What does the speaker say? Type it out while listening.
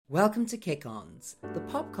Welcome to Kick-Ons, the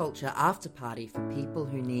pop culture after party for people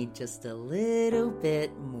who need just a little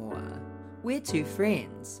bit more. We're two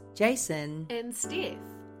friends, Jason and Steph,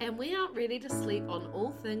 and we aren't ready to sleep on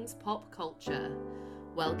all things pop culture.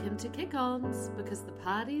 Welcome to Kick-Ons, because the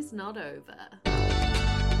party's not over.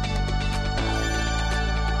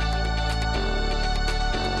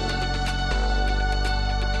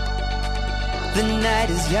 The night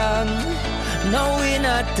is young, no we're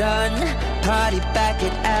not done. Party back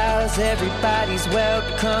at ours, everybody's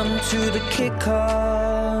welcome to the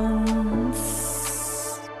Kick-Ons.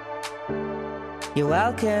 You're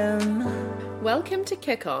welcome. Welcome to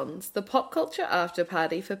Kick-Ons, the pop culture after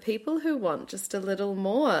party for people who want just a little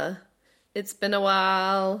more. It's been a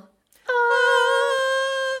while.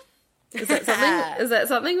 Is that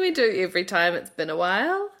something we do every time it's been a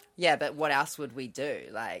while? Yeah, but what else would we do?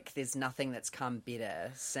 Like, there's nothing that's come better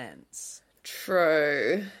since.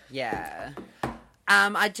 True. Yeah.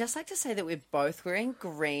 I'd just like to say that we're both wearing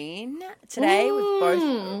green today. Ooh. We've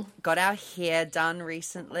both got our hair done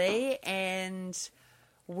recently, and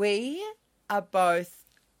we are both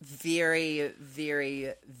very,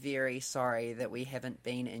 very, very sorry that we haven't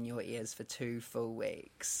been in your ears for 2 full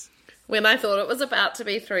weeks. When I thought it was about to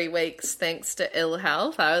be 3 weeks thanks to ill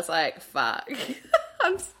health, I was like, fuck.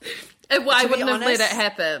 I wouldn't have let it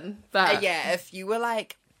happen. But yeah, if you were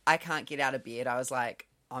like, I can't get out of bed, I was like,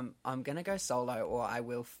 I'm gonna go solo, or I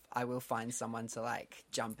will find someone to like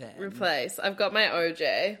jump in. Replace. I've got my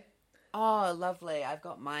OJ. Oh, lovely. I've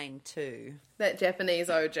got mine too. That Japanese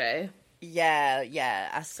OJ. Yeah,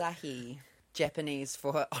 Asahi. Japanese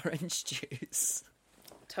for orange juice.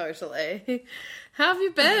 Totally. How have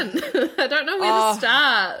you been? I don't know where to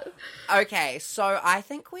start. Okay, so I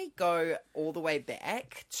think we go all the way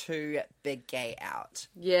back to Big Gay Out.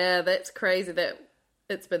 Yeah, that's crazy that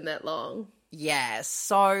it's been that long. Yeah,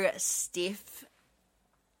 so Steph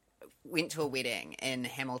went to a wedding in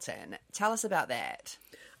Hamilton. Tell us about that.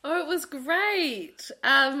 Oh, it was great.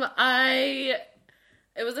 It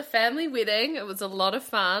was a family wedding. It was a lot of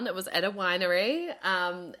fun. It was at a winery.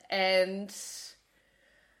 And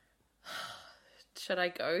should I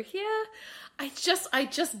go here? I just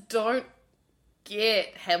don't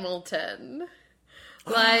get Hamilton.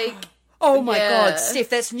 Like, oh my God, Steph,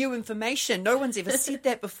 that's new information. No one's ever said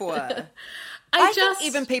that before. I think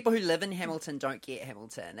even people who live in Hamilton don't get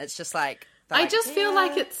Hamilton. It's just like, I just feel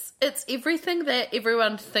like it's everything that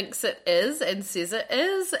everyone thinks it is and says it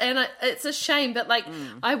is, and it's a shame. But like,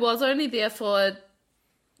 I was only there for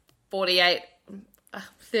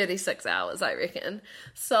 36 hours, I reckon.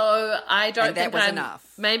 So I don't think that was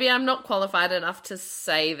enough. Maybe I'm not qualified enough to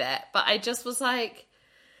say that, but I just was like,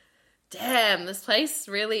 damn, this place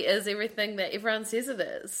really is everything that everyone says it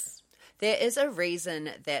is. There is a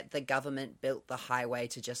reason that the government built the highway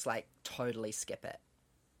to just like totally skip it.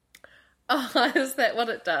 Oh, is that what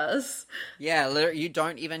it does? Yeah, you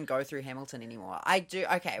don't even go through Hamilton anymore. I do.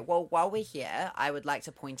 Okay, well, while we're here, I would like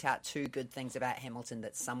to point out 2 good things about Hamilton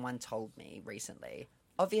that someone told me recently.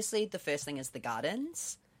 Obviously, the first thing is the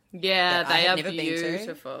gardens. Yeah, they are never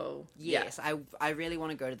beautiful. Yes, yeah. I really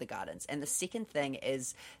want to go to the gardens. And the second thing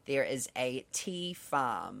is there is a tea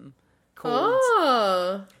farm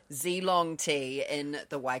called Zilong Tea in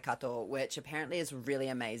the Waikato, which apparently is really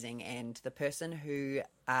amazing. And the person who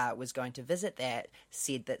was going to visit that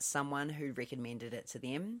said that someone who recommended it to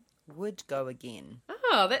them would go again.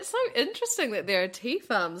 Oh, that's so interesting that there are tea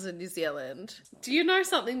farms in New Zealand. Do you know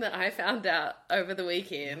something that I found out over the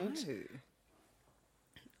weekend? No.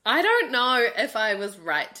 I don't know if I was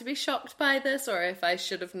right to be shocked by this or if I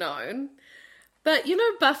should have known. But you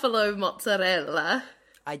know buffalo mozzarella?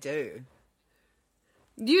 I do.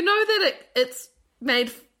 You know that it's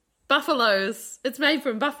made it's made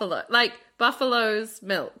from buffalo, like buffalo's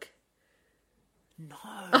milk. No.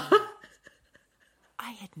 I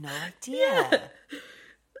had no idea. Yeah.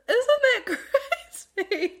 Isn't that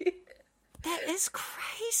crazy? That is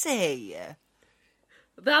crazy.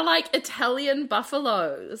 They're like Italian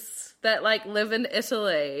buffaloes that like live in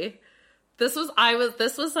Italy. This was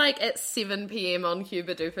like at 7 p.m. on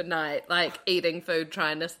Cuba Duper night, like eating food,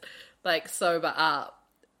 trying to like sober up.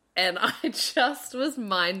 And I just was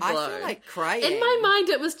mind blown. I feel like crying. In my mind,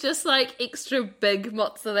 it was just like extra big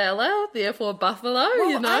mozzarella, therefore buffalo, well,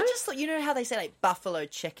 you know? I just thought, you know how they say like buffalo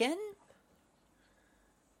chicken?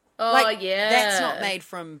 Oh, like, yeah. That's not made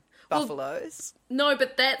from buffaloes. Well, no,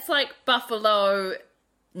 but that's like buffalo...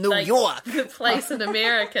 New York. The place in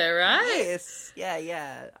America, right? Yes.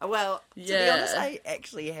 Yeah. Well, to be honest, I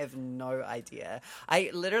actually have no idea.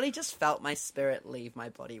 I literally just felt my spirit leave my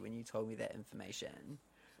body when you told me that information.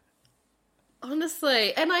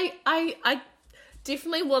 Honestly. And I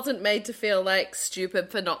definitely wasn't made to feel like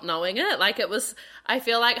stupid for not knowing it. Like it was, I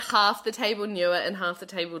feel like half the table knew it and half the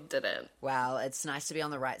table didn't. Wow, it's nice to be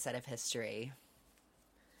on the right side of history.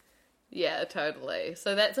 Yeah, totally.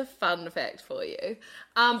 So that's a fun fact for you.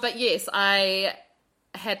 But yes, I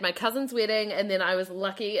had my cousin's wedding, and then I was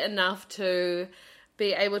lucky enough to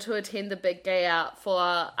be able to attend the big gay out for,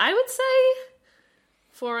 I would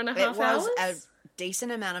say, 4.5 hours. It was a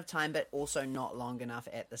decent amount of time, but also not long enough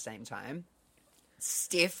at the same time.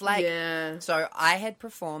 Steph, so I had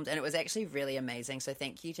performed, and it was actually really amazing. So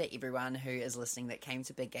thank you to everyone who is listening that came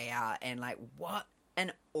to Big Gay Out, and what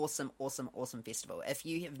an awesome, awesome, awesome festival. If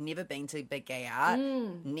you have never been to Big Gay Out,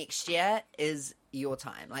 next year is your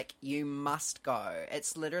time. Like, you must go.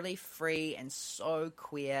 It's literally free and so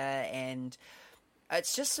queer, and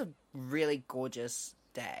it's just a really gorgeous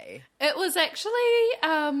day. It was actually,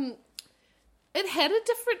 it had a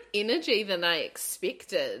different energy than I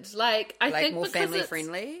expected. Like, I think more because family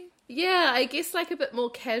friendly? Yeah, I guess like a bit more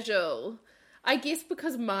casual. I guess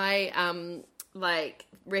because my,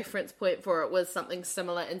 reference point for it was something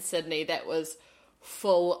similar in Sydney that was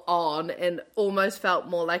full on and almost felt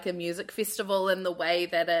more like a music festival in the way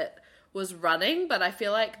that it was running, but I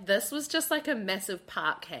feel like this was just like a massive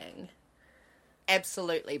park hang.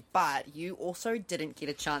 Absolutely, but you also didn't get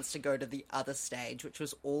a chance to go to the other stage, which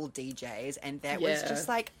was all DJs, and that was just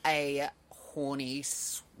like a horny,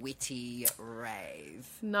 sweaty rave.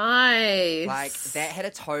 Nice. Like, that had a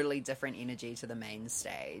totally different energy to the main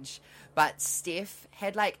stage. But Steph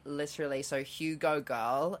had, like, literally, so Hugo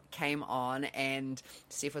Girl came on, and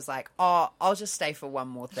Steph was like, oh, I'll just stay for one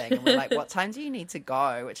more thing. And we're like, what time do you need to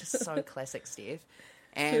go? Which is so classic Steph.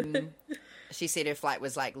 And she said her flight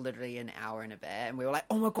was, like, literally an hour and a bit. And we were like,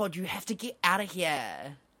 oh my God, you have to get out of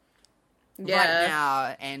here. Yeah. Right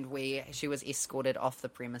now. And she was escorted off the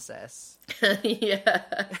premises. Yeah,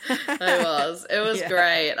 I was. It was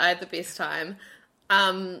great. I had the best time.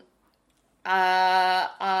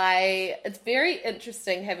 It's very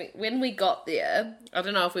interesting when we got there, I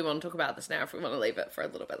don't know if we want to talk about this now, if we want to leave it for a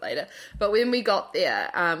little bit later, but when we got there,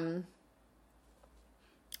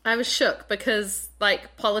 I was shook because,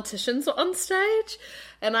 like, politicians were on stage,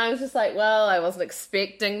 and I was just like, well, I wasn't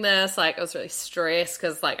expecting this. Like, I was really stressed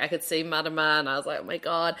because, like, I could see Marama, and I was like, oh my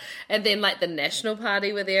God. And then, like, the National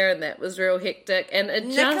Party were there, and that was real hectic. And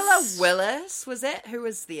Nicola Willis, was that who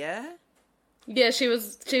was there? Yeah, she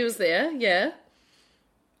was there, yeah.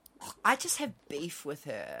 I just have beef with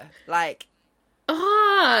her. Like...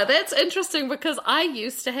 that's interesting because I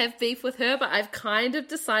used to have beef with her, but I've kind of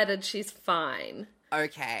decided she's fine.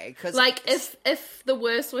 Okay, because... Like, if the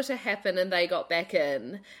worst were to happen and they got back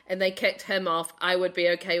in and they kicked him off, I would be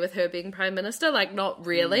okay with her being Prime Minister. Like, not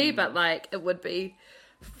really, but, like, it would be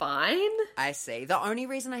fine. I see. The only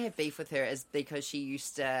reason I have beef with her is because she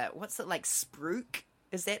used to... What's it, like, spruik?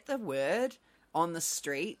 Is that the word? On the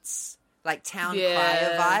streets? Like, town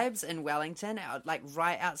crier vibes in Wellington, like,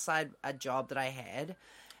 right outside a job that I had.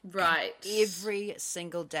 Right. And every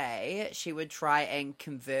single day, she would try and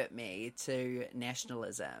convert me to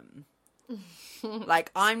nationalism.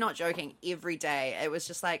 Like, I'm not joking. Every day, it was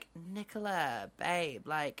just like, Nicola, babe,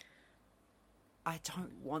 like, I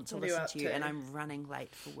don't want to listen to you, and I'm running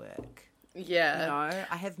late for work. Yeah. You know,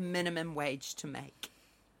 I have minimum wage to make.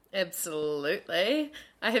 Absolutely.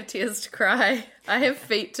 I have tears to cry. I have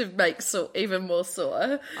feet to make even more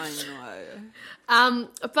sore. I know.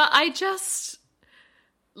 But I just...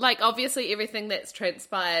 Like, obviously, everything that's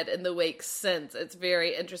transpired in the weeks since, it's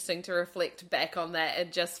very interesting to reflect back on that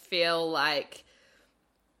and just feel like,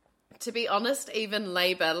 to be honest, even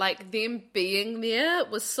Labour, like, them being there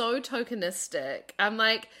was so tokenistic. I'm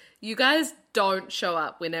like, you guys don't show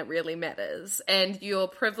up when it really matters, and your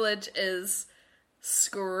privilege is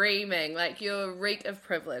screaming. Like, your reek of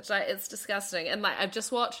privilege. Like, it's disgusting. And, like, I've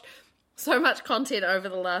just watched so much content over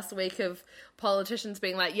the last week of politicians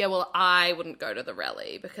being like, yeah, well, I wouldn't go to the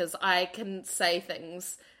rally because I can say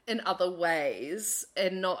things in other ways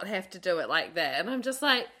and not have to do it like that. And I'm just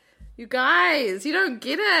like, you guys, you don't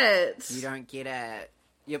get it. You don't get it.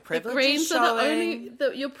 Your privilege is showing.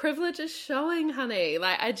 Your privilege is showing, honey.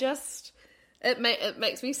 Like, it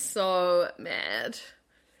makes me so mad.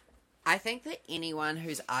 I think that anyone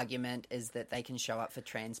whose argument is that they can show up for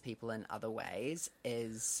trans people in other ways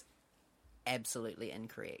is absolutely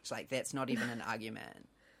incorrect. Like, that's not even an argument.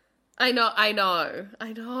 I know.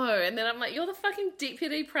 And then I'm like, you're the fucking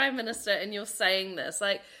deputy prime minister and you're saying this.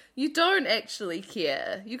 Like, you don't actually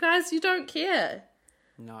care. You guys, you don't care.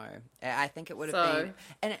 No. I think it would have been...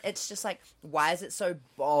 And it's just like, why is it so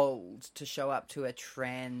bold to show up to a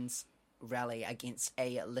trans rally against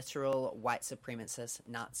a literal white supremacist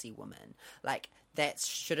Nazi woman. Like, that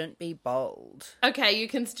shouldn't be bold. Okay, you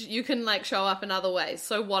can like show up in other ways.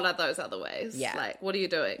 So what are those other ways? Yeah. Like, what are you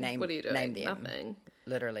doing? Name them. Nothing.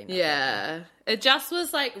 Literally nothing. Yeah. It just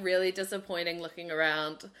was like really disappointing looking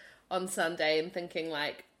around on Sunday and thinking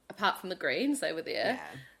like, apart from the Greens, they were there.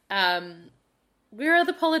 Yeah. Where are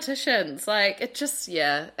the politicians? Like, it just,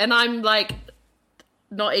 yeah. And I'm like,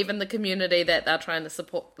 not even the community that they're trying to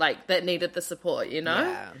support, like, that needed the support, you know?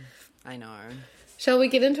 Yeah, I know. Shall we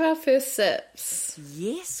get into our first sips?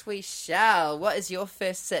 Yes, we shall. What is your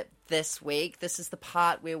first sip this week? This is the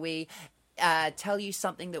part where we tell you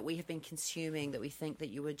something that we have been consuming that we think that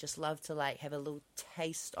you would just love to like have a little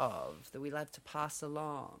taste of, that we love to pass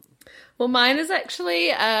along. Well, mine is actually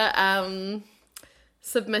a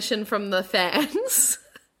submission from the fans.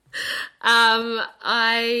 Our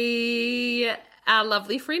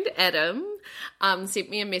lovely friend Adam sent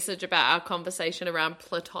me a message about our conversation around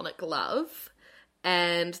platonic love,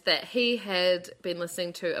 and that he had been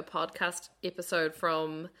listening to a podcast episode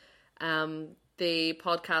from the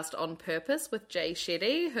podcast On Purpose with Jay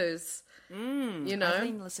Shetty, who's, you know... I've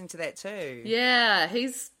been listening to that too. Yeah,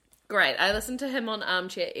 he's great. I listened to him on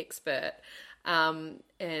Armchair Expert, and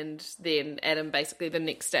then Adam basically the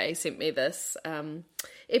next day sent me this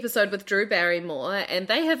episode with Drew Barrymore, and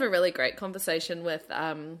they have a really great conversation with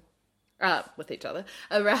each other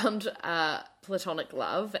around platonic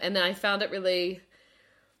love, and I found it really...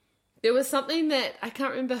 There was something that, I can't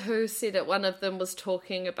remember who said it, one of them was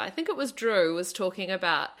talking about, I think it was Drew, was talking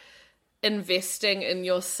about investing in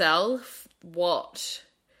yourself, what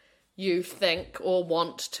you think or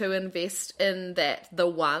want to invest in that,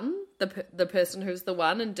 the person who's the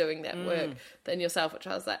one, and doing that work in yourself, which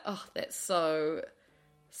I was like, oh, that's so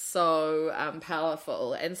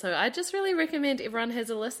powerful. And so I just really recommend everyone has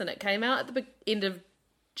a listen. It came out at the end of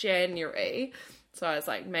January, so I was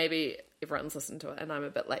like, maybe everyone's listened to it and I'm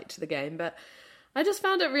a bit late to the game, but I just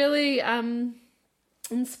found it really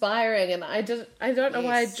inspiring, and I don't know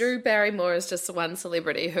why Drew Barrymore is just one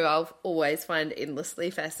celebrity who I'll always find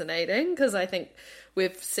endlessly fascinating, because I think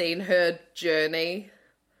we've seen her journey,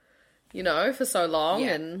 you know, for so long,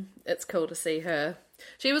 and it's cool to see her.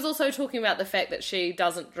 She was also talking about the fact that she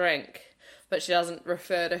doesn't drink, but she doesn't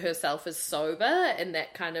refer to herself as sober, and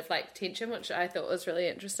that kind of like tension, which I thought was really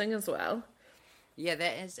interesting as well. Yeah,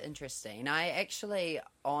 that is interesting. I actually,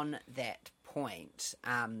 on that point,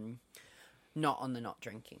 not on the not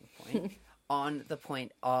drinking point, on the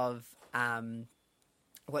point of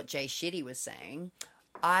what Jay Shetty was saying,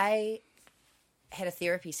 I had a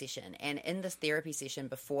therapy session, and in this therapy session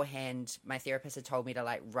beforehand, my therapist had told me to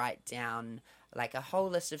like write down like a whole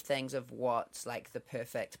list of things of what like the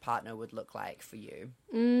perfect partner would look like for you.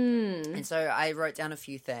 And so I wrote down a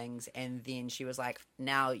few things, and then she was like,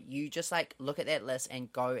 now you just like look at that list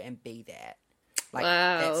and go and be that. Like,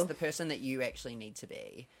 that's the person that you actually need to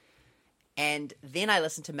be. And then I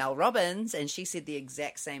listened to Mel Robbins, and she said the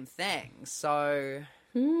exact same thing. So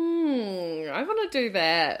I want to do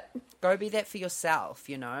that. Go be that for yourself,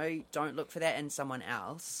 you know? Don't look for that in someone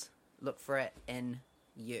else. Look for it in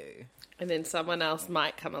you. And then someone else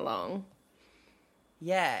might come along.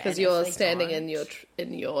 Yeah. Because you're standing in your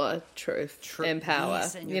truth and power,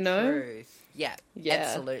 yes, in your you know? Truth. Yeah,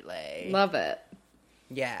 absolutely. Love it.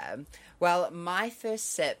 Yeah. Well, my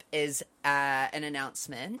first sip is an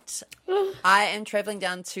announcement. I am travelling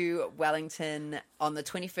down to Wellington on the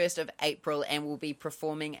 21st of April and will be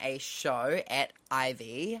performing a show at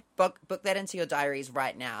Ivy. Book that into your diaries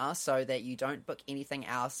right now so that you don't book anything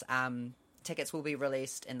else. Tickets will be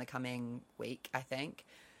released in the coming week, I think.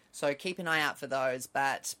 So keep an eye out for those.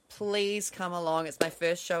 But please come along. It's my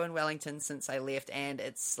first show in Wellington since I left, and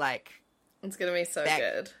it's like... It's going to be so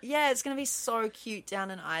good. Yeah, it's going to be so cute down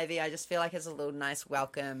in Ivy. I just feel like it's a little nice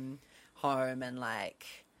welcome home and like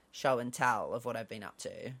show and tell of what I've been up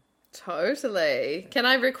to. Totally. Can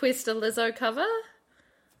I request a Lizzo cover?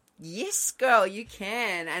 Yes, girl, you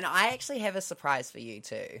can. And I actually have a surprise for you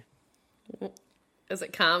too. Is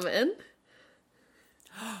it Carmen?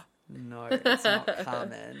 No, it's not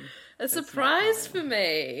Carmen. A surprise for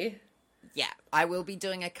me. Yeah, I will be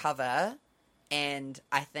doing a cover, and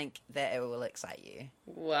I think that it will excite you.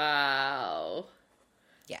 Wow.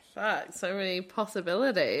 Yeah. Fuck, so many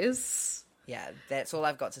possibilities. Yeah, that's all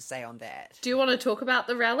I've got to say on that. Do you want to talk about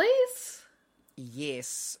the rallies?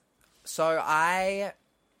 Yes. So I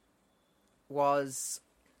was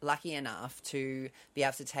lucky enough to be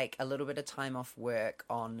able to take a little bit of time off work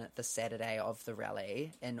on the Saturday of the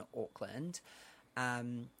rally in Auckland.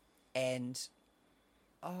 And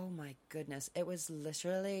oh my goodness, it was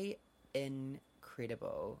literally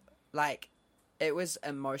incredible. Like, it was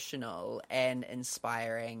emotional and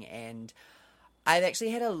inspiring, and I've actually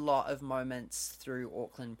had a lot of moments through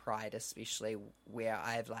Auckland Pride, especially, where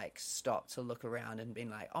I've like stopped to look around and been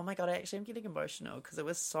like, oh my God, I actually am getting emotional because it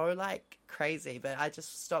was so like crazy. But I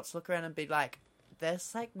just stopped to look around and be like,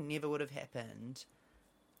 this like never would have happened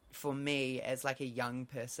for me as like a young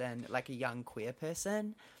person, like a young queer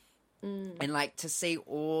person. And like to see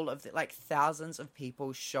all of the like thousands of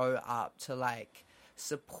people show up to like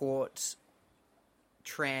support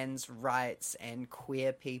trans rights and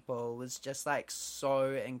queer people was just like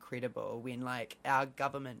so incredible when like our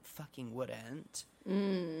government fucking wouldn't.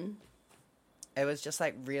 It was just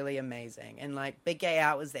like really amazing. And like Big Gay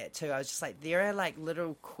Out was that too. I was just like, there are like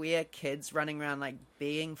little queer kids running around like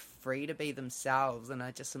being free to be themselves, and I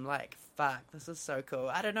just am like, fuck, this is so cool.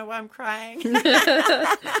 I don't know why I'm crying.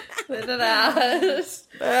 Let it out.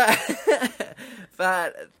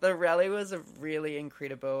 But the rally was really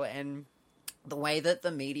incredible, and the way that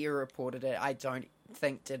the media reported it, I don't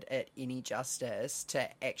think did it any justice to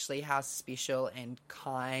actually how special and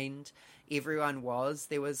kind everyone was.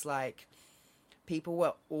 There was like, people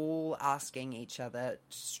were all asking each other,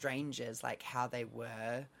 strangers, like how they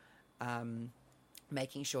were,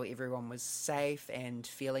 making sure everyone was safe and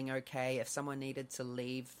feeling okay. If someone needed to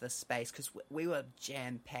leave the space, because we were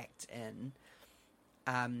jam-packed in,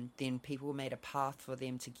 then people made a path for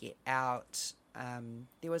them to get out.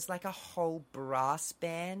 There was like a whole brass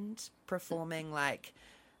band performing like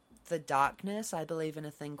The Darkness, I believe in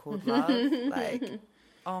a thing called Love. Like,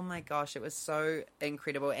 oh my gosh, it was so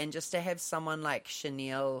incredible. And just to have someone like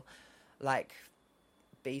Chanel like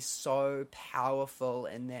be so powerful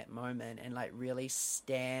in that moment and like really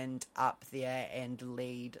stand up there and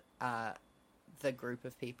lead the group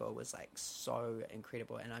of people was like so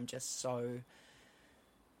incredible. And I'm just so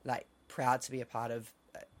like proud to be a part of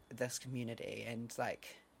this community, and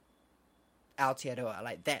like Aotearoa,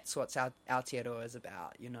 like that's what Aotearoa is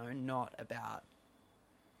about, you know, not about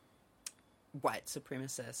white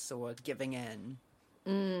supremacists or giving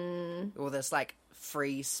in or this like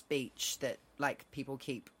free speech that like people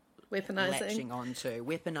keep latching onto,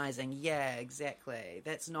 weaponizing. Yeah, exactly.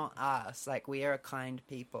 That's not us. Like, we are a kind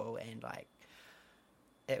people, and like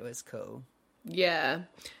it was cool. Yeah,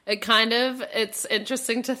 it's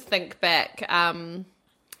interesting to think back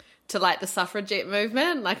to like the suffragette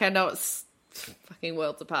movement. Like, I know it's fucking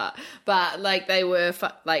worlds apart, but like they were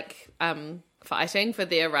fighting for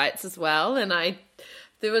their rights as well, and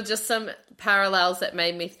there were just some parallels that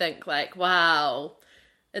made me think like, wow,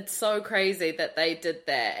 it's so crazy that they did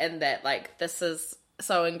that, and that like this is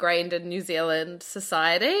so ingrained in New Zealand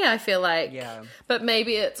society, I feel like. Yeah. But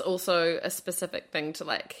maybe it's also a specific thing to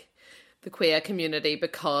like the queer community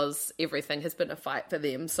because everything has been a fight for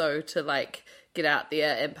them, so to like get out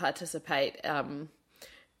there and participate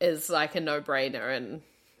is like a no-brainer, and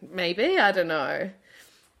maybe, I don't know.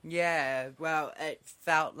 Yeah, well, it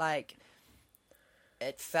felt like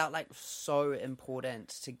so important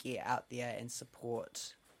to get out there and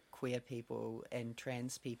support queer people and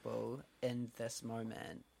trans people in this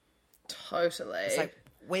moment. Totally. It's like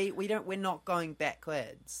we're not going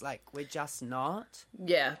backwards. Like, we're just not.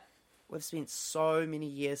 Yeah. We've spent so many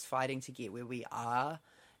years fighting to get where we are,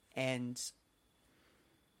 and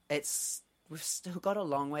we've still got a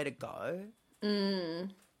long way to go.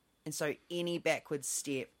 And so any backward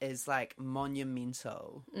step is like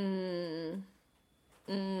monumental.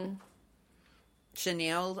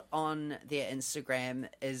 Chanel on their Instagram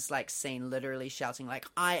is like seen literally shouting like,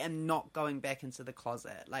 I am not going back into the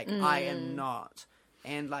closet. Like, I am not.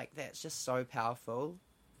 And like, that's just so powerful.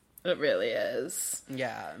 It really is.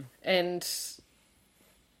 Yeah. And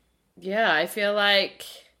yeah, I feel like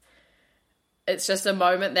it's just a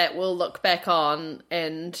moment that we'll look back on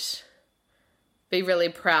and be really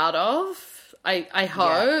proud of. I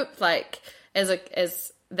hope, like,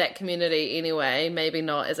 as that community anyway, maybe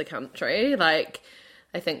not as a country. Like,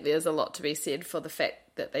 I think there's a lot to be said for the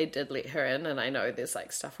fact that they did let her in, and I know there's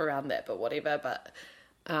like stuff around that, but whatever. But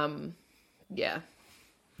yeah.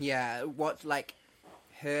 Yeah, what, like,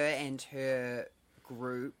 her and her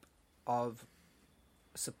group of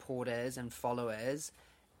supporters and followers,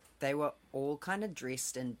 they were all kind of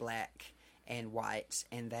dressed in black and white,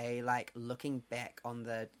 and they, like, looking back on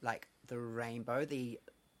the rainbow,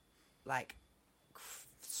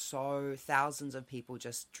 so thousands of people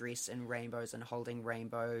just dressed in rainbows and holding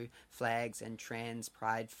rainbow flags and trans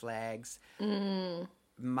pride flags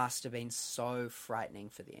must have been so frightening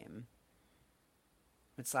for them.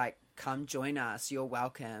 It's like, come join us, you're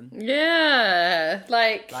welcome. Yeah,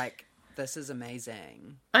 like this is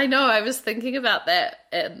amazing. I know, I was thinking about that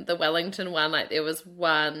in the Wellington one. Like, there was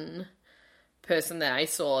one person that I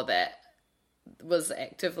saw that was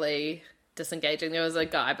actively disengaging. There was a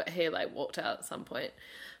guy, but he like walked out at some point.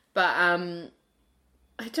 But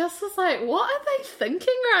I just was like, what are they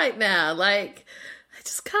thinking right now? Like, I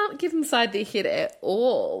just can't get inside their head at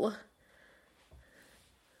all.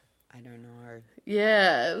 I don't know.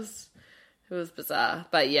 Yeah, it was bizarre.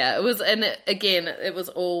 But yeah, it was, and it was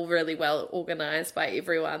all really well organised by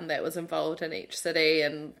everyone that was involved in each city,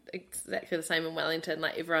 and exactly the same in Wellington.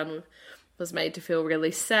 Like, everyone was made to feel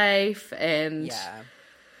really safe, and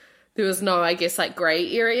there was no, I guess, like,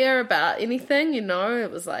 grey area about anything, you know? It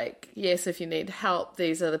was like, yes, if you need help,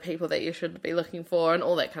 these are the people that you should be looking for, and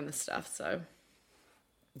all that kind of stuff, so.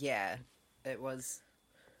 Yeah, it was,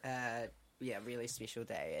 really special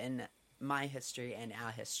day in my history and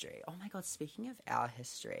our history. Oh my God, speaking of our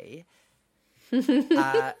history,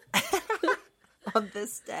 on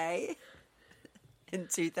this day in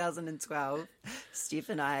 2012, Steph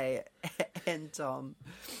and I and Tom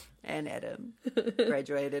and Adam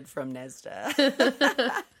graduated from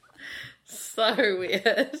NASDA. So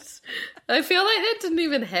weird. I feel like that didn't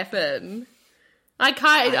even happen. I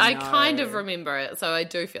kind of remember it, so I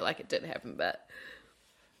do feel like it did happen, but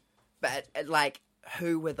like,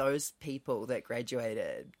 who were those people that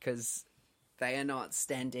graduated? Because they are not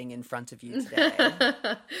standing in front of you today.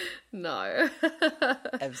 No.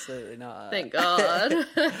 Absolutely not. Thank God.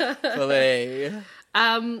 Fully.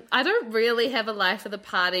 I don't really have a life of the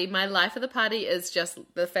party. My life of the party is just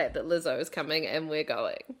the fact that Lizzo is coming and we're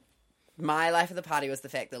going. My life of the party was the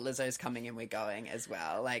fact that Lizzo's coming and we're going as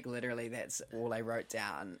well. Like, literally, that's all I wrote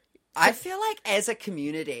down. I feel like as a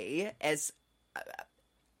community,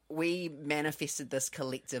 we manifested this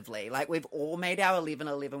collectively. Like, we've all made our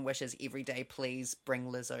 11/11 wishes every day. Please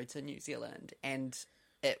bring Lizzo to New Zealand. And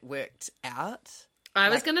it worked out. I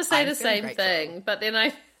was going to say the same thing, but then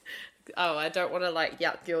I don't want to, like,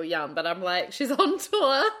 yuck your yum, but I'm like, she's on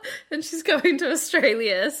tour and she's going to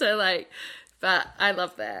Australia. So, like, but I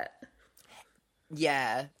love that.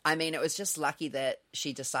 Yeah. I mean, it was just lucky that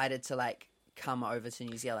she decided to, like, come over to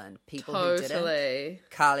New Zealand. People who didn't.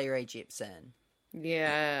 Carly Rae Jepsen.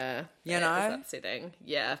 Yeah. You know? It was upsetting.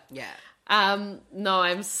 Yeah. Yeah. No,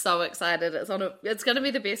 I'm so excited. It's going to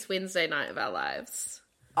be the best Wednesday night of our lives.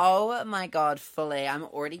 Oh my God, fully. I'm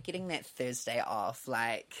already getting that Thursday off.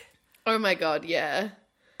 Like, oh my God, yeah.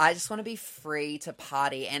 I just want to be free to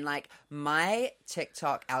party. And, like, my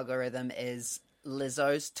TikTok algorithm is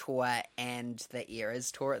Lizzo's tour and the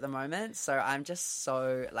Eras tour at the moment. So I'm just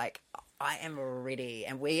so, like, I am ready.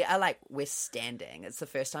 And we're standing. It's the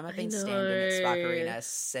first time I've been standing at Spark Arena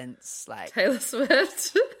since, like, Taylor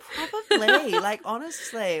Swift. Probably. Like,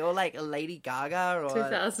 honestly. Or, like, Lady Gaga or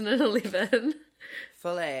 2011.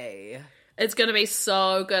 Fully. It's going to be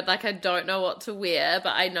so good. Like, I don't know what to wear,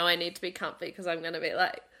 but I know I need to be comfy because I'm going to be,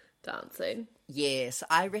 like, dancing. Yes.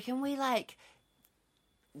 I reckon we, like,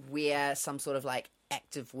 wear some sort of, like,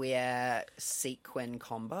 active wear sequin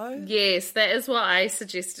combo. Yes, that is what I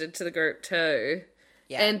suggested to the group too.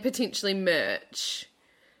 Yeah. And potentially merch.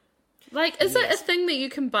 Like, is it a thing that you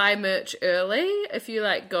can buy merch early if you,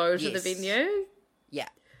 like, go to the venue? Yeah,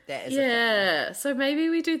 that is a thing. So maybe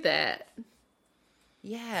we do that.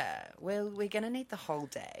 Yeah, well, we're going to need the whole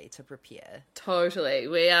day to prepare. Totally.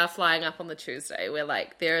 We are flying up on the Tuesday. We're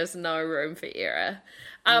like, there is no room for error.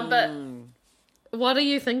 But what are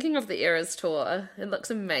you thinking of the Eras tour? It looks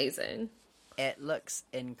amazing. It looks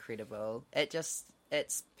incredible. It's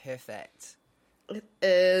perfect. It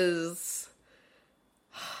is.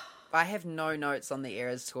 I have no notes on the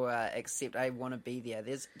Eras tour except I want to be there.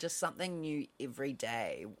 There's just something new every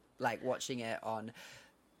day, like watching it on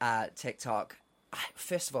TikTok.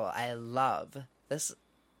 First of all, I love this.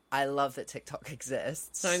 I love that TikTok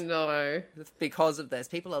exists. I know. Because of this.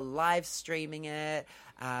 People are live streaming it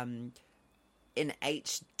in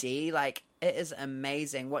HD. Like, it is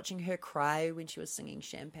amazing. Watching her cry when she was singing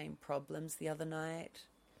Champagne Problems the other night.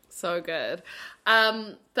 So good.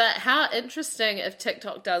 But how interesting if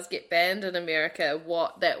TikTok does get banned in America,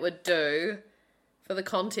 what that would do for the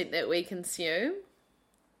content that we consume.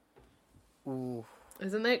 Ooh.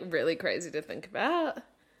 Isn't that really crazy to think about?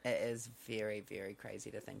 It is very, very crazy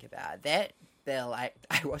to think about. That bill, I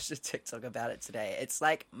watched a TikTok about it today. It's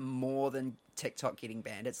like more than TikTok getting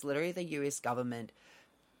banned. It's literally the US government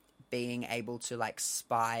being able to, like,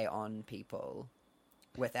 spy on people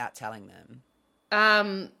without telling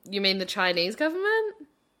them. You mean the Chinese government?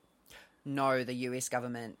 No, the US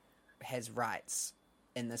government has rights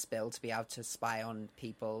in this bill to be able to spy on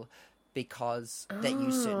people because they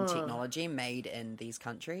use certain technology made in these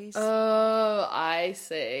countries. Oh, I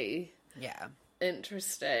see. Yeah.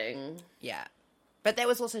 Interesting. Yeah. But that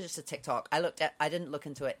was also just a TikTok. I didn't look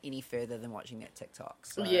into it any further than watching that TikTok.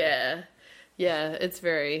 So. Yeah. Yeah, it's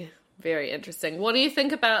very, very interesting. What do you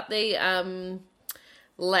think about the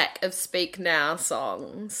lack of Speak Now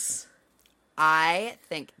songs? I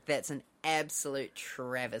think that's an absolute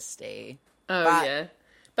travesty. Oh, yeah.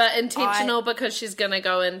 But intentional because she's going to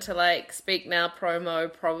go into, like, Speak Now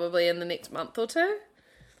promo probably in the next month or two?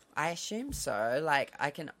 I assume so. Like,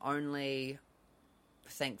 I can only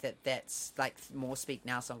think that that's, like, more Speak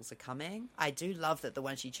Now songs are coming. I do love that the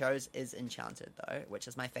one she chose is Enchanted, though, which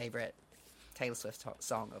is my favourite Taylor Swift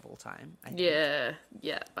song of all time, I think.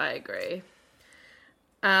 Yeah, I agree.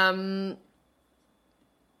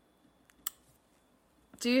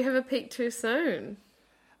 Do you have a peak too soon?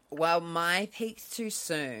 Well, my peak too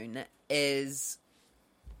soon is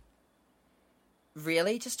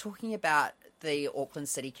really just talking about the Auckland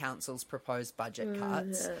City Council's proposed budget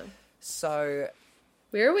cuts. Yeah. So,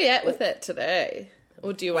 where are we at with it today?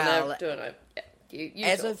 Or do you want to do it? Yeah, you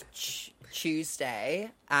as talk. of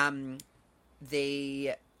Tuesday,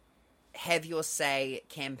 the Have Your Say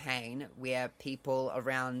campaign, where people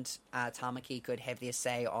around Tamaki could have their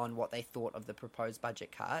say on what they thought of the proposed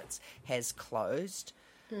budget cuts, has closed.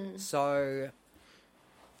 So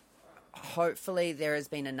hopefully there has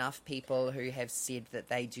been enough people who have said that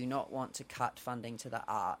they do not want to cut funding to the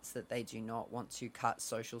arts, that they do not want to cut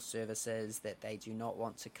social services, that they do not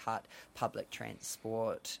want to cut public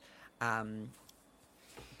transport.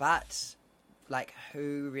 But, like,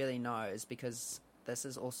 who really knows? Because this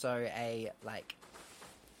is also a, like,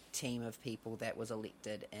 team of people that was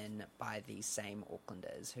elected in by these same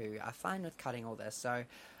Aucklanders who are fine with cutting all this. So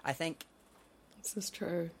I think this is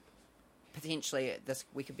true. Potentially,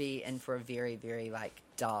 we could be in for a very, very, like,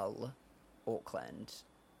 dull Auckland.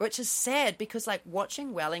 Which is sad because, like,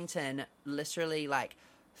 watching Wellington literally, like,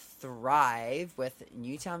 thrive with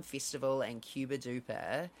Newtown Festival and Cuba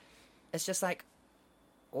Duper, it's just like,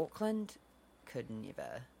 Auckland could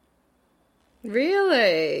never.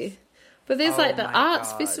 Really? But there's, like, the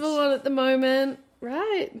Arts God. Festival on at the moment,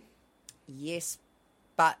 right? Yes,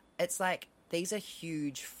 but it's like, these are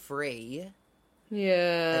huge free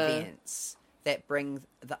events that bring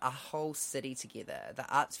a whole city together. The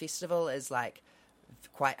Arts Festival is, like,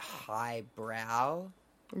 quite highbrow.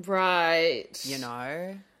 Right. You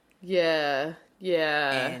know? Yeah.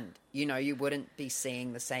 And, you know, you wouldn't be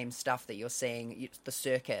seeing the same stuff that you're seeing, the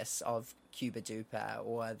circus of Cuba Duper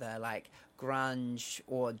or the, like, grunge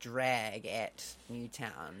or drag at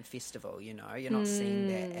Newtown Festival, you know? You're not seeing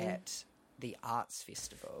that at the Arts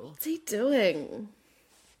Festival. What's he doing?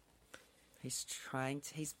 He's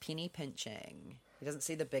he's penny pinching. He doesn't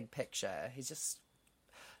see the big picture. He's just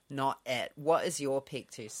not it. What is your peak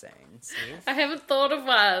too soon, Steph? I haven't thought of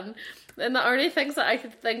one. And the only things that I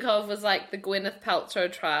could think of was, like, the Gwyneth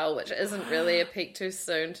Paltrow trial, which isn't really a peak too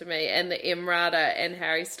soon to me, and the Emrata and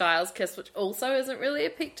Harry Styles kiss, which also isn't really a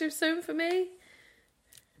peak too soon for me.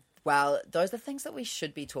 Well, those are things that we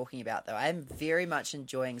should be talking about, though. I'm very much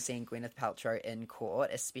enjoying seeing Gwyneth Paltrow in court,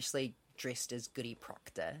 especially dressed as Goody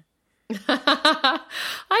Proctor.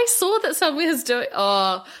 I saw that someone was doing.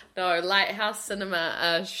 Oh no, Lighthouse Cinema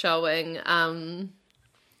are showing a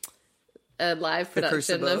live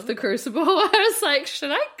production of The Crucible. I was like,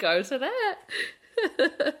 should I go to that?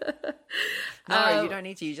 No, you don't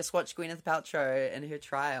need to. You just watch Gwyneth Paltrow in her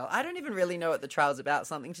trial. I don't even really know what the trial's about.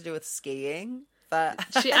 Something to do with skiing, but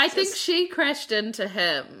I think she crashed into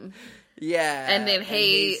him. Yeah, and then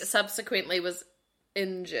he subsequently was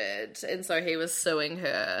injured, and so he was suing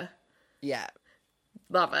her. Yeah.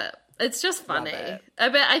 Love it. It's just funny.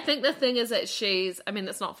 But I think the thing is that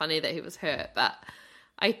it's not funny that he was hurt, but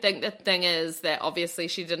I think the thing is that obviously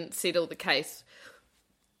she didn't settle the case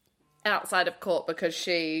outside of court because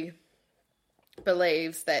she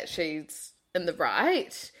believes that she's in the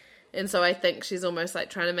right. And so I think she's almost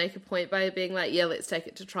like trying to make a point by being like, yeah, let's take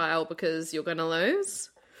it to trial because you're going to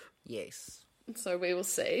lose. Yes. So we will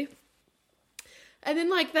see. And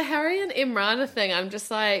then, like, the Harry and Emrata thing, I'm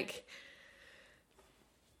just like,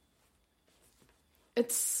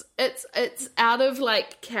 it's out of,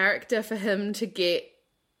 like, character for him to get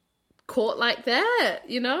caught like that,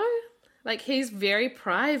 you know? Like, he's very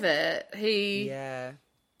private. He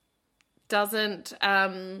doesn't,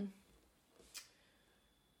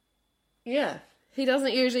 he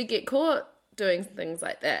doesn't usually get caught doing things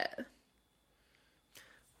like that.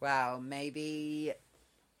 Wow, maybe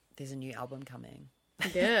there's a new album coming.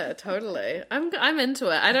 Yeah, totally. I'm into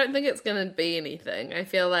it. I don't think it's going to be anything. I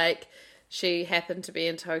feel like she happened to be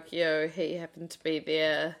in Tokyo. He happened to be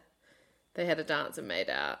there. They had a dance and made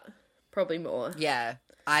out. Probably more. Yeah,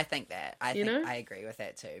 I think that. I agree with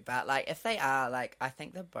that too. But, like, if they are, like, I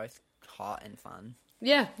think they're both hot and fun.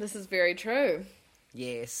 Yeah, this is very true.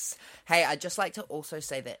 Yes. Hey, I'd just like to also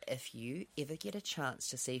say that if you ever get a chance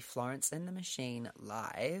to see Florence and the Machine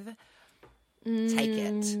live, take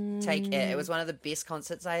it. Take it. It was one of the best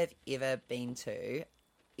concerts I have ever been to.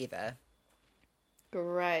 Ever.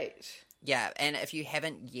 Great. Yeah, and if you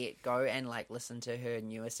haven't yet, go and like listen to her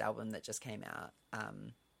newest album that just came out.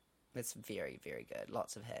 It's very, very good.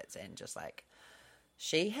 Lots of hits, and just like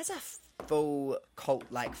she has a full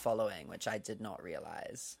cult-like following, which I did not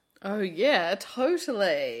realize. Oh yeah,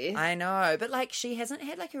 totally. I know, but like she hasn't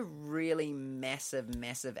had like a really massive,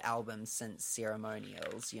 massive album since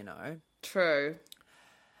Ceremonials, you know? True.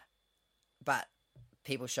 But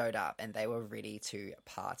people showed up and they were ready to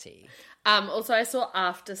party. Also, I saw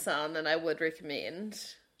After Sun, and I would recommend.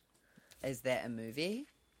 Is that a movie?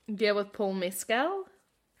 Yeah, with Paul Mescal.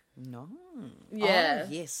 No. Yeah. Oh,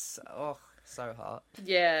 yes. Oh, so hot.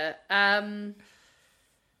 Yeah.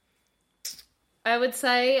 I would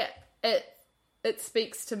say it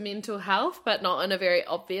speaks to mental health, but not in a very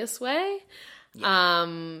obvious way. Yeah.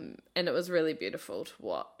 And it was really beautiful to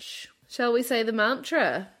watch. Shall we say the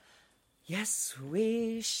mantra? Yes,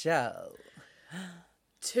 we shall.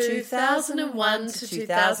 2001 to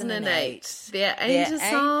 2008. There ain't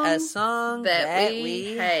a song that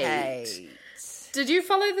we hate. Did you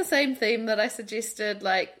follow the same theme that I suggested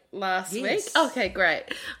like last week? Okay, great.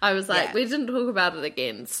 I was like, we didn't talk about it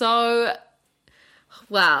again. So,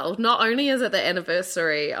 wow, not only is it the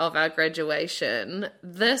anniversary of our graduation,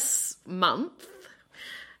 this month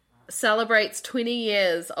celebrates 20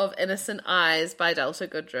 years of Innocent Eyes by Delta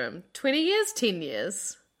Goodrem. 20 years? 10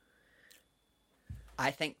 years?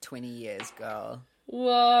 I think 20 years, girl.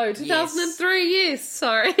 Whoa, 2003, yes,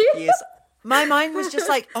 sorry. Yes. My mind was just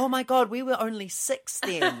like, oh my God, we were only 6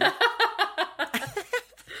 then.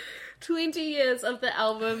 20 years of the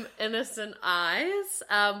album Innocent Eyes,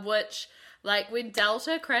 which, like, when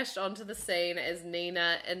Delta crashed onto the scene as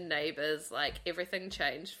Nina in Neighbours, like, everything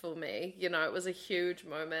changed for me. You know, it was a huge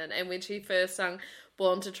moment. And when she first sung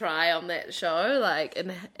Born to Try on that show, like,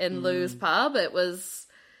 in Lou's pub, it was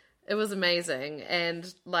amazing.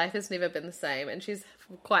 And life has never been the same. And she's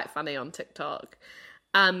quite funny on TikTok.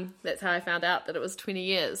 That's how I found out that it was 20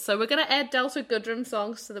 years. So we're going to add Delta Goodrem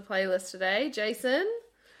songs to the playlist today. Jason?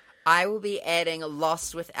 I will be adding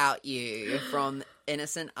Lost Without You from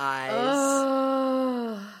Innocent Eyes.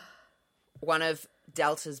 Oh. One of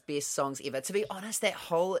Delta's best songs ever. To be honest, that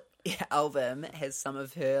whole album has some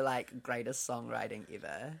of her like greatest songwriting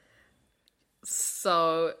ever.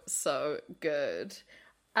 So good.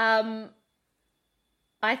 I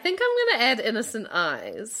think I'm going to add Innocent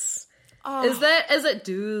Eyes. Oh. Is it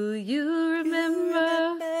Do You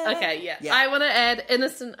Remember? Okay, yeah. I want to add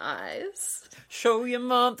Innocent Eyes. Show your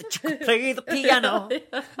mom that you can play the piano.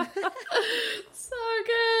 So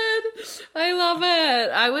good. I love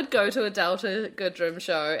it. I would go to a Delta Goodrem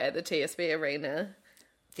show at the TSB Arena.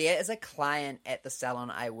 There is a client at the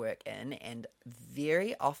salon I work in, and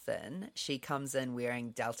very often she comes in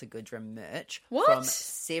wearing Delta Goodrem merch from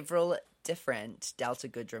several different Delta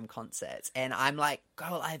Goodrem concerts. And I'm like,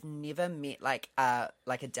 girl, I've never met like a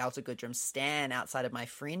Delta Goodrem stan outside of my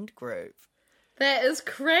friend group. That is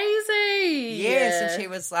crazy. Yes, and she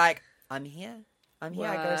was like, I'm here. I go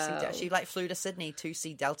to see Delta. She like flew to Sydney to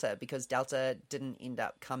see Delta because Delta didn't end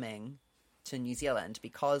up coming to New Zealand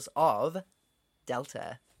because of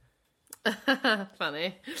Delta.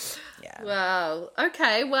 Funny. Yeah. Wow.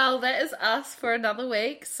 Okay, well, that is us for another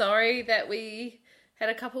week. Sorry that we had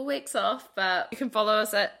a couple weeks off, but you can follow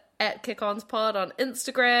us at KickOnsPod on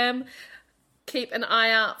Instagram. Keep an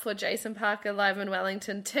eye out for Jason Parker Live in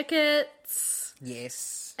Wellington tickets.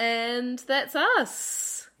 Yes. And that's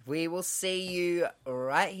us. We will see you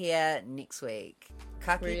right here next week.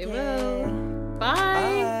 Ka kite. We will. Bye.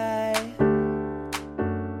 Bye.